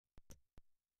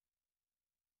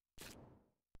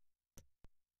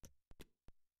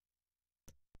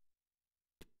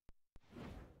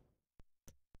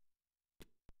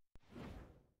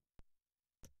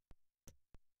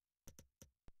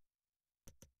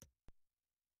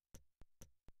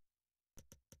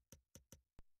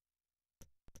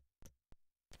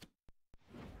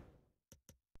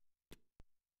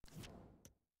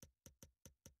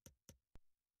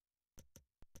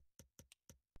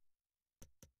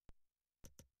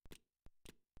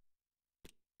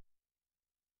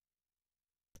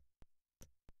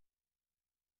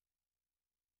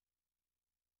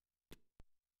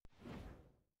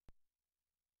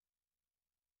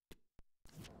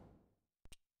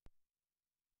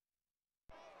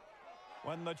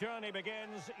When the journey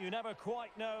begins, you never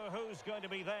quite know who's going to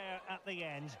be there at the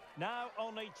end. Now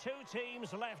only two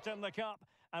teams left in the cup,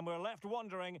 and we're left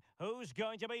wondering who's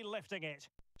going to be lifting it.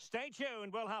 Stay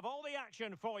tuned, we'll have all the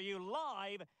action for you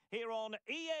live here on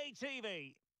EA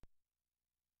TV.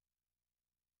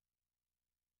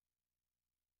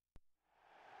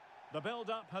 The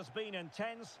build-up has been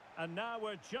intense, and now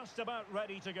we're just about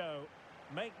ready to go.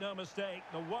 Make no mistake,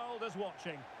 the world is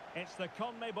watching. It's the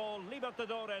CONMEBOL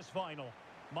Libertadores final.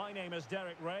 My name is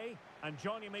Derek Ray, and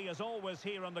joining me as always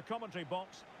here on the commentary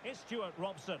box is Stuart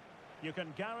Robson. You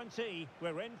can guarantee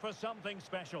we're in for something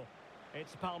special.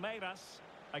 It's Palmeiras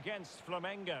against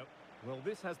Flamengo. Well,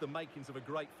 this has the makings of a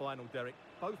great final, Derek.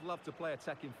 Both love to play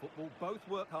attacking football, both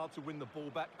work hard to win the ball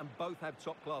back, and both have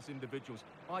top-class individuals.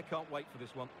 I can't wait for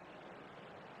this one.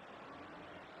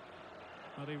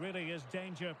 Well, he really is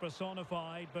danger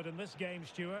personified, but in this game,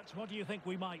 Stuart, what do you think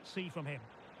we might see from him?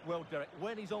 Well, Derek,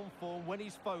 when he's on form, when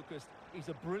he's focused, he's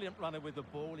a brilliant runner with the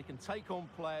ball. He can take on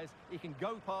players, he can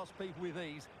go past people with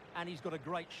ease, and he's got a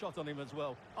great shot on him as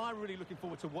well. I'm really looking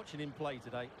forward to watching him play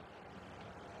today.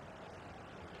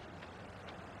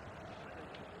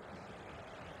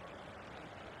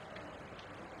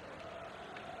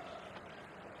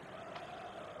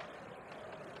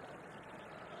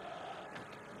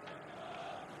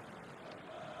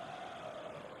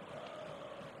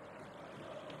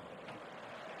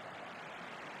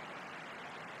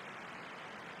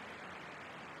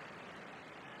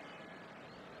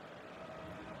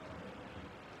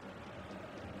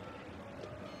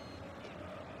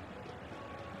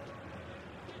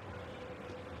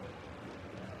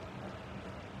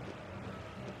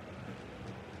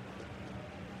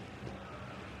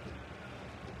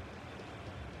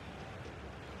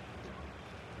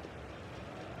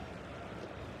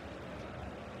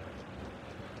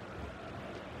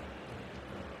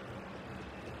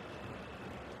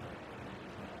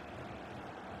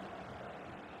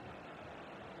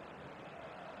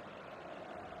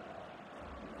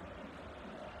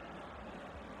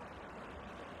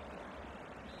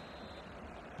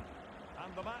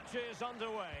 And the match is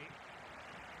underway.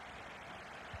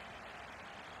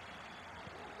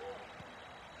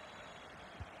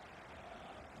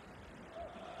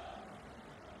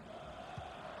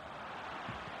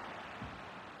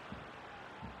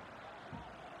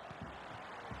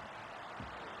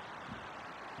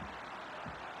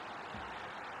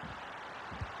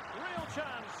 Real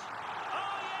chance.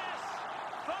 Oh yes!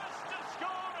 First to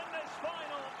score in this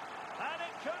final. And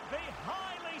it could be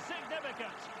highly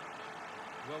significant.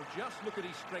 Well, just look at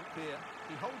his strength here.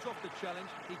 He holds off the challenge,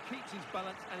 he keeps his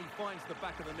balance, and he finds the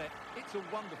back of the net. It's a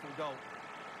wonderful goal.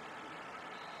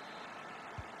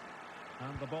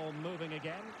 And the ball moving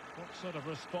again. What sort of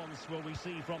response will we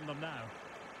see from them now?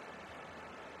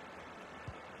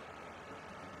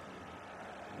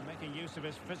 Making use of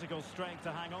his physical strength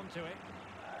to hang on to it.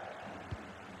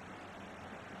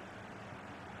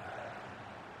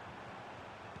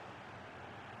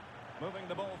 Moving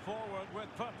the ball forward with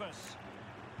purpose.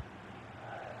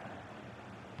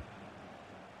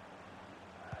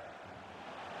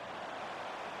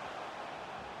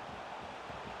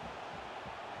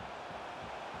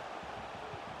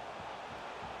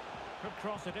 Could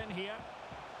cross it in here.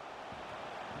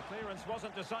 The clearance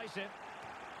wasn't decisive.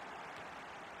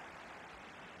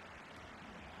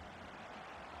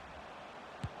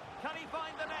 Can he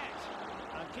find the net?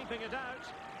 And keeping it out.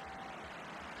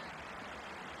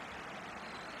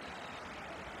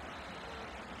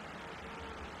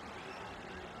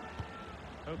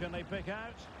 Who can they pick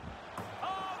out?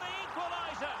 Oh, the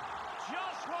equaliser!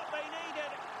 Just what they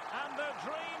needed, and the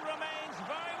dream remains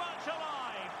very much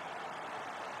alive.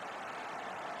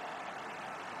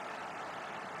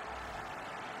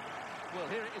 Well,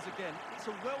 here it is again. It's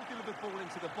a well-delivered ball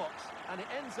into the box, and it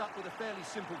ends up with a fairly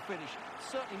simple finish.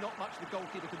 Certainly not much the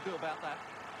goalkeeper can do about that.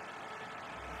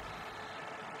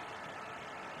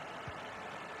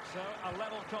 So, a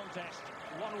level contest,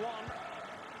 1-1.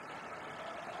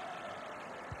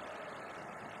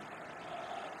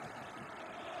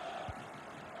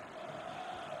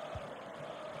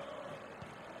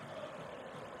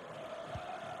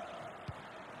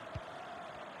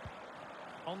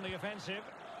 On the offensive.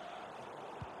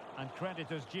 And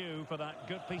credit is due for that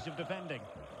good piece of defending.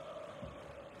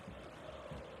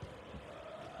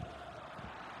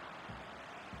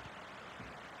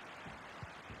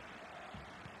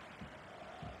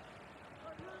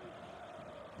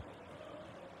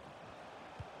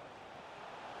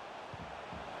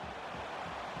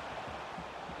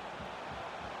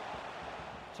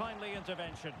 Timely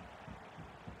intervention.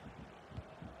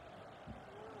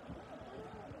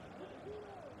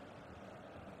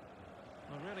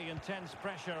 intense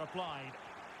pressure applied.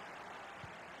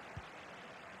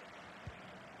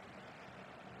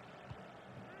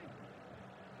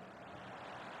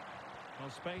 Well,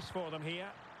 space for them here.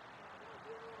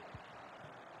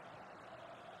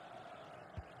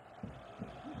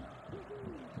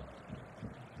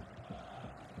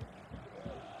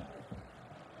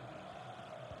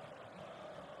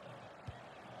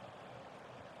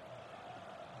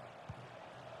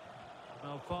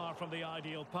 Well, far from the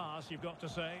ideal pass, you've got to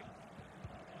say.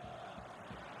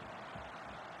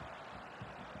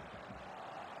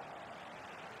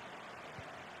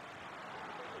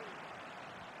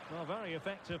 Well, very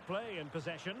effective play in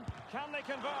possession. Can they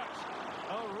convert?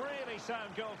 Oh, really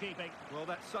sound goalkeeping. Well,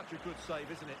 that's such a good save,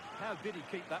 isn't it? How did he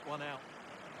keep that one out?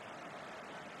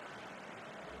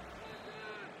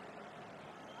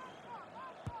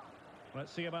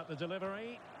 Let's see about the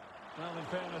delivery. Well, in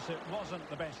fairness, it wasn't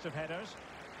the best of headers.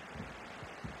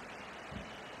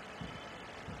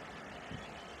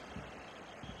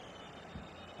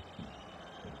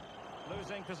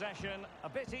 Losing possession a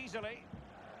bit easily.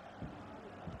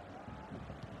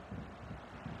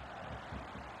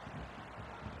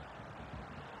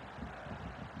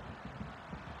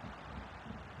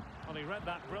 Well, he read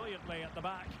that brilliantly at the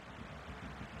back.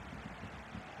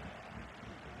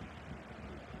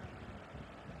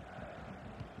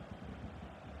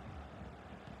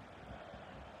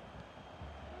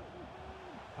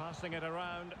 Passing it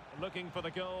around, looking for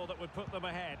the goal that would put them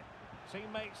ahead.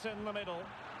 Teammates in the middle.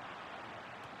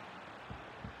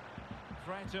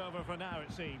 Threat over for now,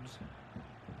 it seems.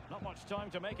 Not much time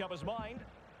to make up his mind.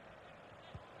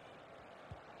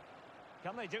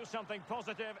 Can they do something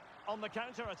positive on the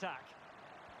counter-attack?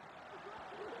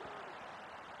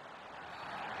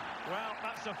 Well,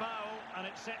 that's a foul, and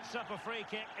it sets up a free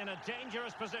kick in a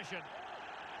dangerous position.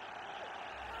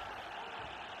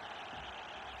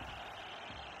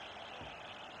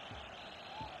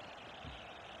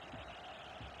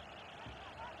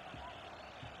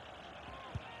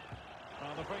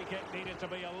 Well, the free kick needed to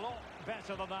be a lot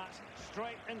better than that.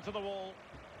 Straight into the wall.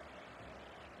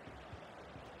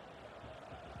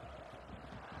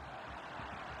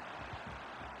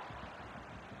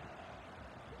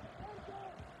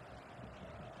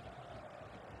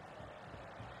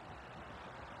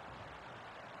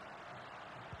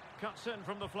 Cuts in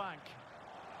from the flank.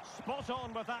 Spot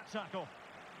on with that tackle.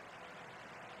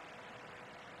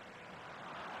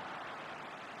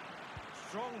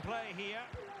 Strong play here.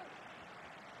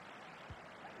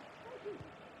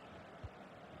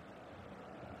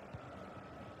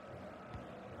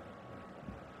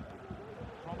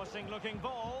 Promising looking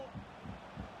ball.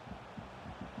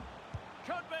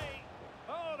 Could be.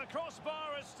 Oh, the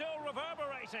crossbar is still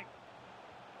reverberating.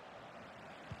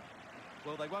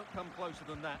 Well, they won't come closer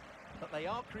than that, but they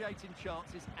are creating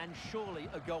chances, and surely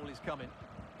a goal is coming.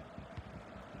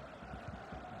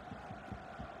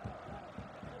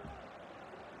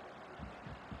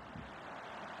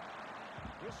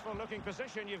 Useful looking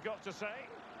position, you've got to say.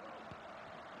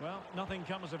 Well, nothing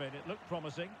comes of it. It looked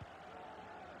promising.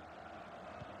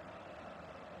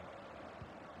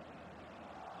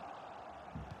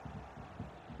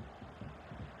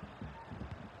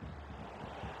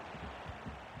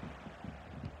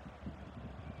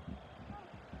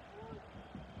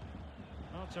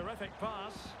 Oh, terrific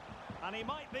pass. And he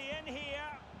might be in here.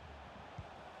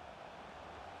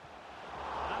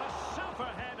 And a super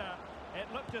header.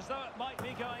 It looked as though it might be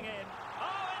going in.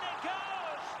 Oh, and it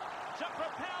goes! To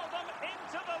propel them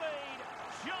into the lead.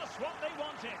 Just what they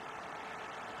wanted.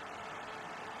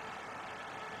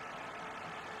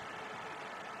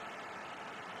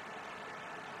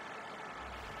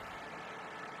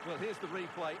 Well, here's the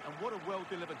replay, and what a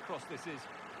well-delivered cross this is.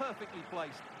 Perfectly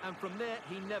placed, and from there,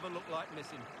 he never looked like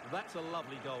missing. That's a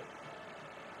lovely goal.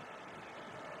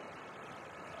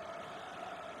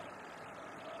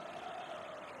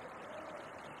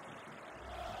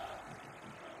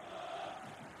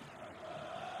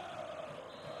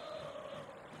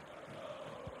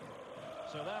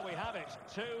 So there we have it,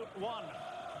 2-1.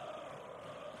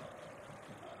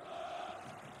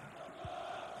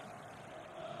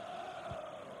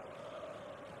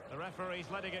 The referee's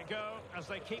letting it go as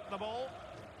they keep the ball.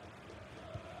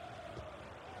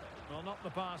 Well, not the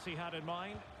pass he had in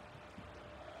mind.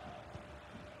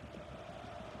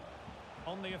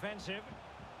 On the offensive.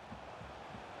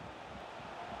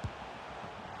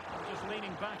 Just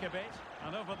leaning back a bit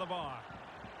and over the bar.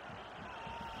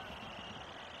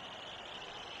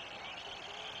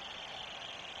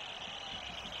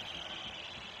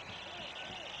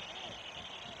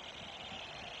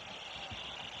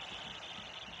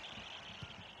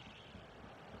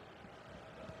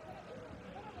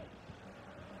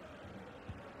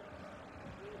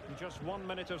 just 1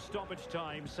 minute of stoppage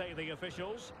time, say the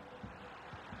officials.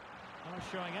 Well,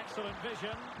 showing excellent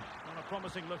vision on a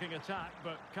promising looking attack,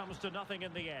 but comes to nothing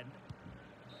in the end.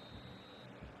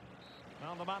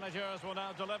 Well, the managers will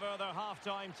now deliver their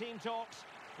half-time team talks.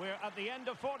 We're at the end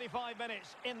of 45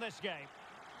 minutes in this game.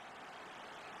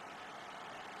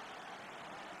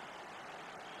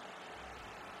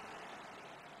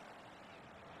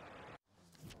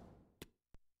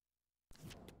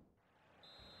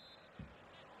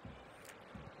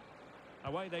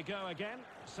 Away they go again.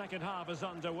 Second half is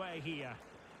underway here.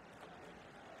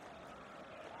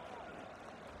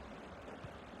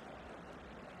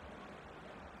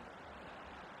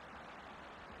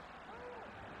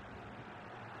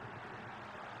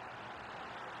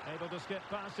 Able to skip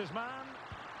past his man.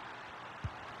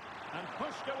 And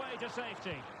pushed away to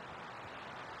safety.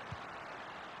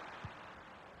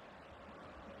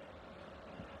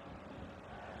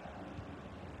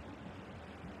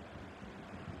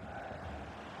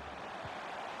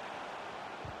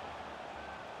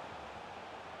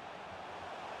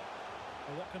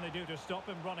 Well, what can they do to stop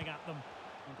him running at them?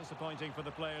 And disappointing for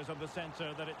the players of the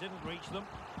centre that it didn't reach them.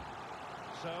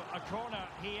 So a corner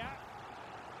here.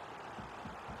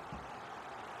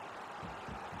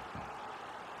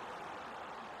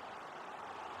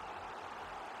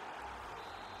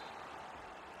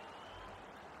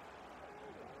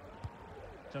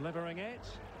 Delivering it.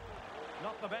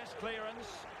 Not the best clearance.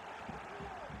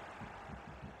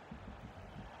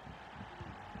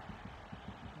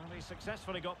 Well, he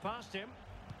successfully got past him.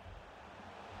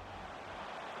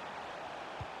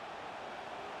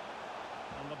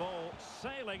 And the ball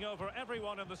sailing over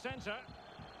everyone in the centre.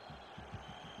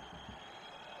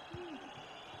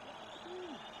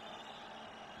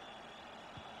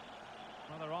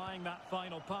 Well, they're eyeing that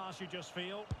final pass, you just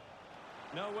feel.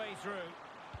 No way through.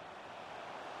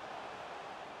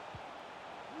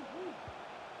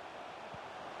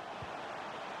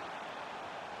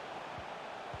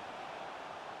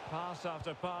 Pass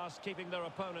after pass, keeping their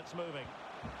opponents moving.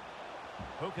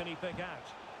 Who can he pick out?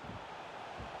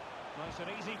 Nice and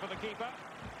easy for the keeper.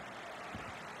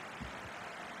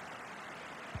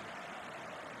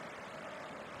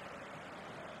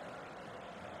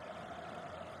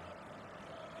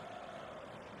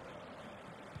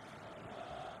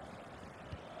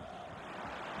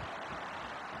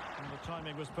 And the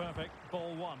timing was perfect.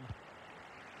 Ball one.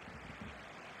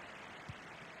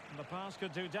 And the pass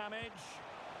could do damage.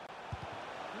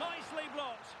 Nicely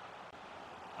blocked.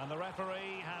 And the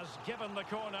referee has given the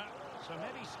corner. So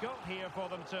maybe scope here for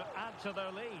them to add to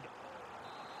their lead.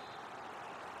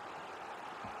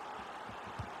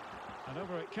 And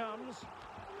over it comes.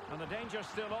 And the danger's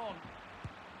still on.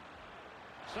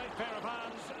 Safe pair of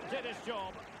hands, did his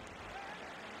job.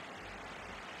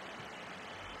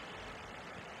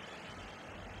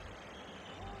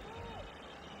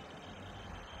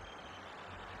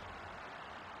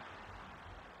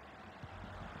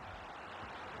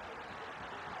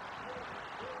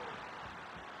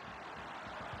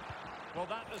 Well,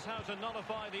 that is how to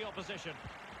nullify the opposition.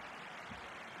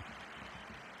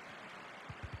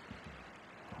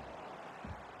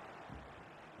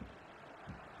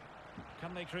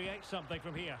 Can they create something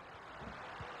from here?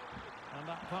 And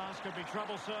that pass could be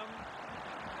troublesome.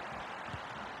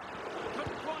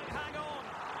 Couldn't quite hang on.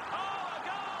 Oh, a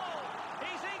goal!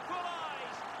 He's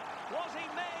equalised! Was he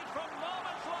made from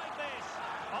moments like this?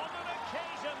 On an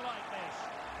occasion like this?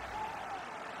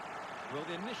 Well,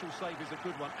 the initial save is a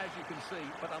good one, as you can see,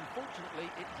 but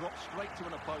unfortunately it dropped straight to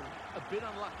an opponent. A bit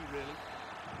unlucky, really.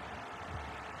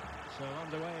 So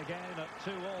underway again at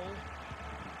 2-2.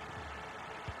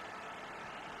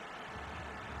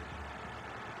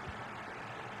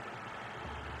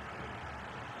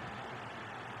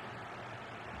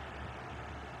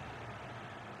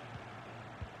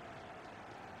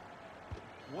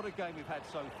 What a game we've had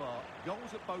so far.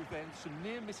 Goals at both ends, some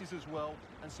near misses as well,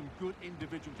 and some good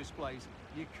individual displays.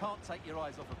 You can't take your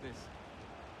eyes off of this.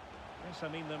 Yes, I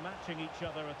mean, they're matching each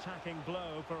other, attacking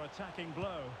blow for attacking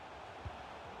blow.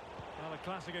 Well, a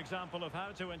classic example of how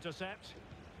to intercept.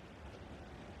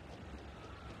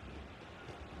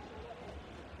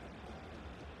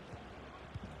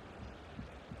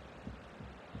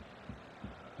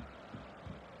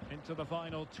 Into the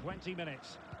final 20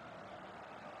 minutes.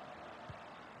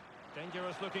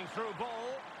 Dangerous looking through ball.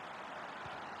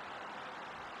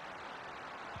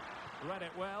 Read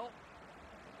it well.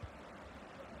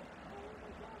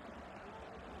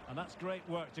 And that's great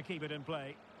work to keep it in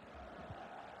play.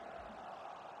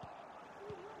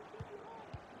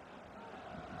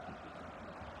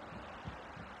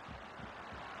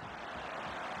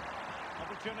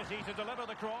 Opportunity to deliver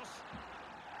the cross.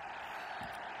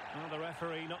 Well, the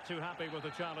referee not too happy with the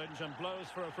challenge and blows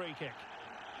for a free kick.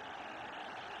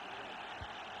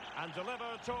 And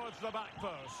delivered towards the back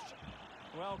post.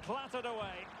 Well, clattered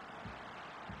away.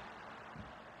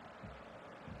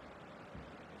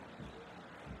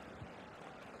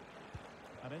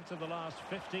 And into the last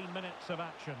 15 minutes of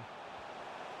action.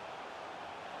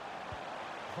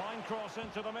 Fine cross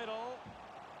into the middle.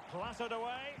 Clattered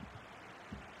away.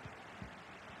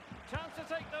 Chance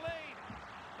to take the lead.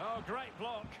 Oh, great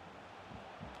block.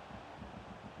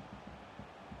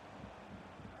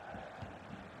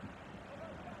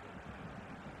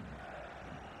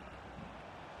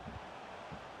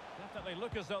 Definitely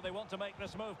look as though they want to make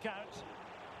this move count.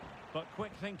 But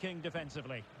quick thinking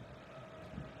defensively.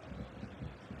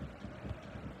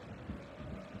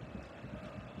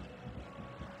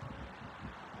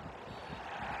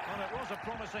 Well, it was a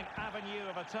promising avenue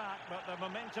of attack, but the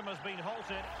momentum has been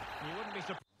halted. You wouldn't be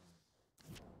surprised.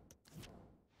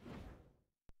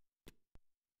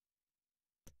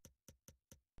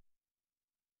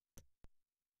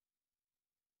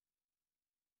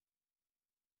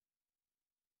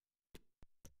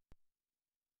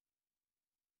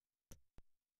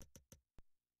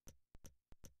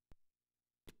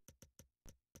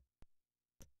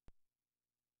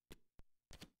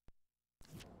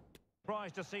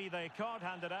 Surprised to see the card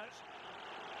handed out.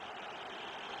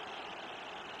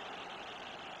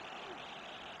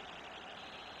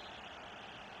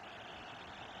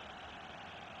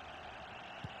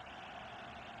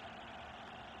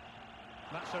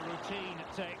 That's a routine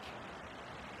take.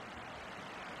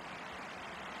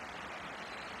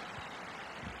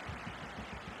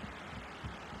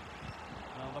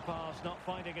 Well, the pass not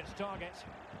finding its target.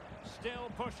 Still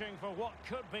pushing for what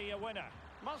could be a winner.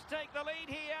 Must take the lead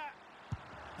here.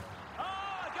 Oh,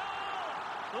 a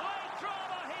goal! Late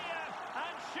drama here,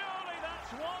 and surely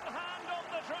that's one hand on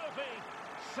the trophy.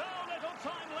 So little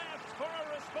time left for a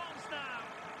response now.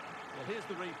 Well, here's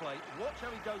the replay. Watch how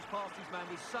he goes past his man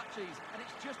with such ease, and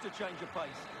it's just a change of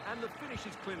pace. And the finish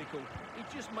is clinical. He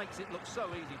just makes it look so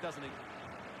easy, doesn't he?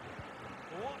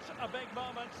 What a big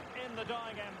moment in the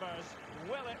dying embers.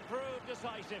 Will it prove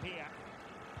decisive here?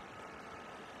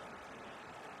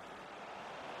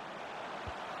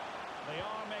 They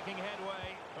are making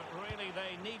headway, but really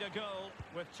they need a goal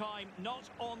with time not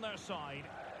on their side.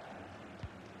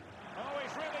 Oh,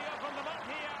 he's really opened them up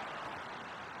here.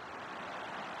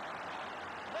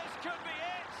 This could be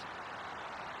it.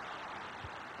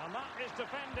 And that is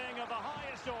defending of the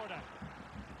highest order.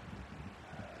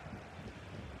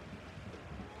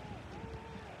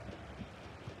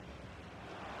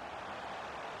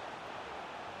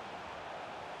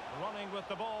 Running with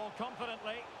the ball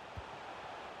confidently.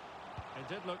 It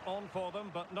did look on for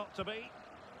them, but not to be.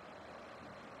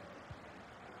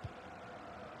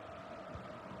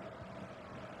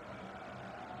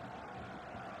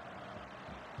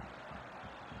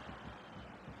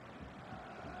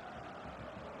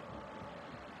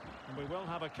 And we will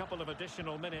have a couple of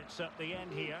additional minutes at the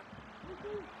end here.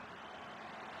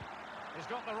 He's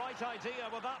got the right idea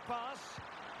with that pass.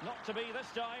 Not to be this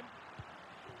time.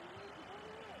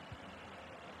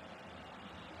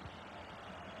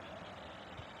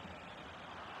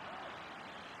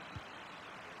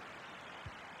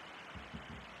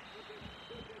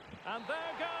 And there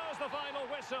goes the final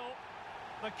whistle.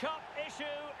 The cup issue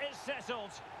is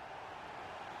settled.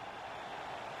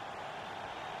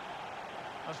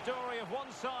 A story of one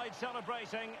side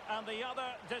celebrating and the other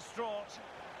distraught.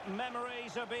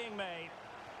 Memories are being made.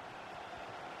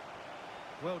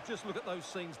 Well, just look at those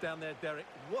scenes down there, Derek.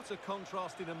 What a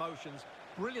contrast in emotions.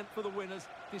 Brilliant for the winners,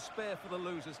 despair for the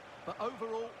losers. But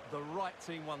overall, the right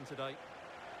team won today.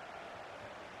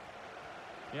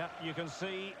 Yeah, you can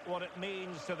see what it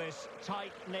means to this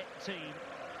tight-knit team.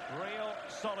 Real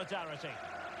solidarity.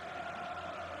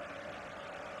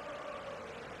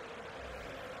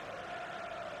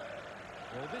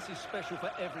 Well, this is special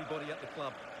for everybody at the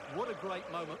club. What a great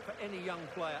moment for any young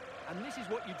player. And this is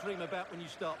what you dream about when you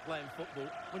start playing football.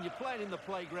 When you're playing in the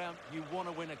playground, you want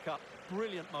to win a cup.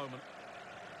 Brilliant moment.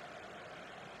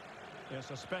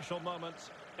 It's a special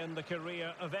moment in the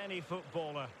career of any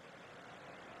footballer.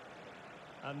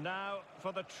 And now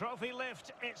for the trophy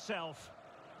lift itself.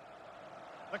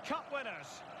 The cup winners.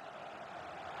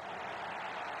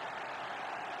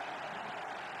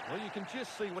 Well, you can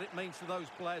just see what it means to those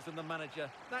players and the manager.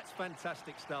 That's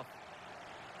fantastic stuff.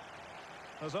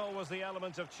 There's always the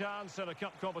element of chance in a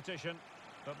cup competition.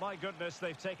 But my goodness,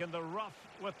 they've taken the rough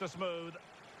with the smooth.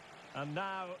 And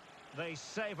now they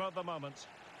savour the moment.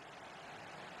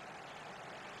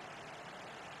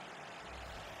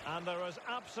 And there is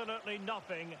absolutely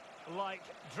nothing like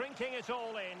drinking it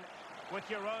all in with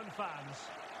your own fans.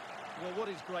 Well, what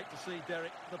is great to see,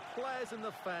 Derek, the players and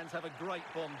the fans have a great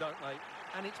bond, don't they?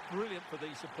 And it's brilliant for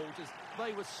these supporters.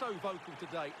 They were so vocal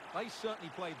today. They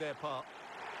certainly played their part.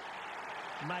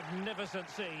 Magnificent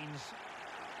scenes.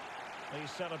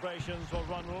 These celebrations will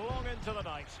run long into the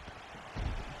night.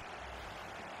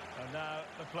 And now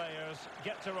the players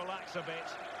get to relax a bit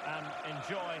and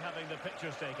enjoy having the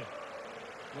pictures taken.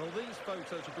 Well, these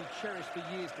photos will be cherished for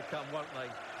years to come, won't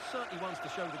they? Certainly ones to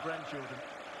show the grandchildren.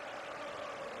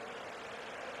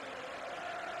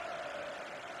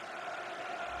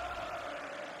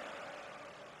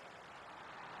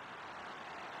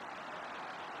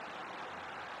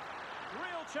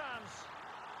 Real chance.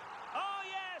 Oh,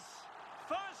 yes!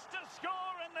 First to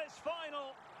score in this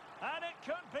final. And it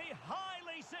could be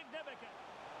highly significant.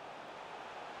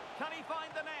 Can he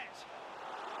find the net?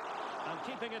 And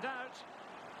keeping it out.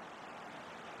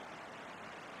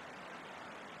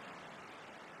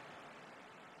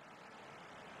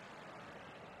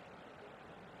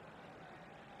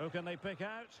 Who can they pick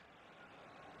out?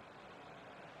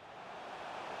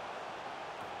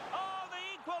 Oh, the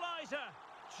equaliser!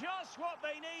 Just what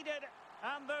they needed,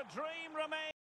 and their dream remains.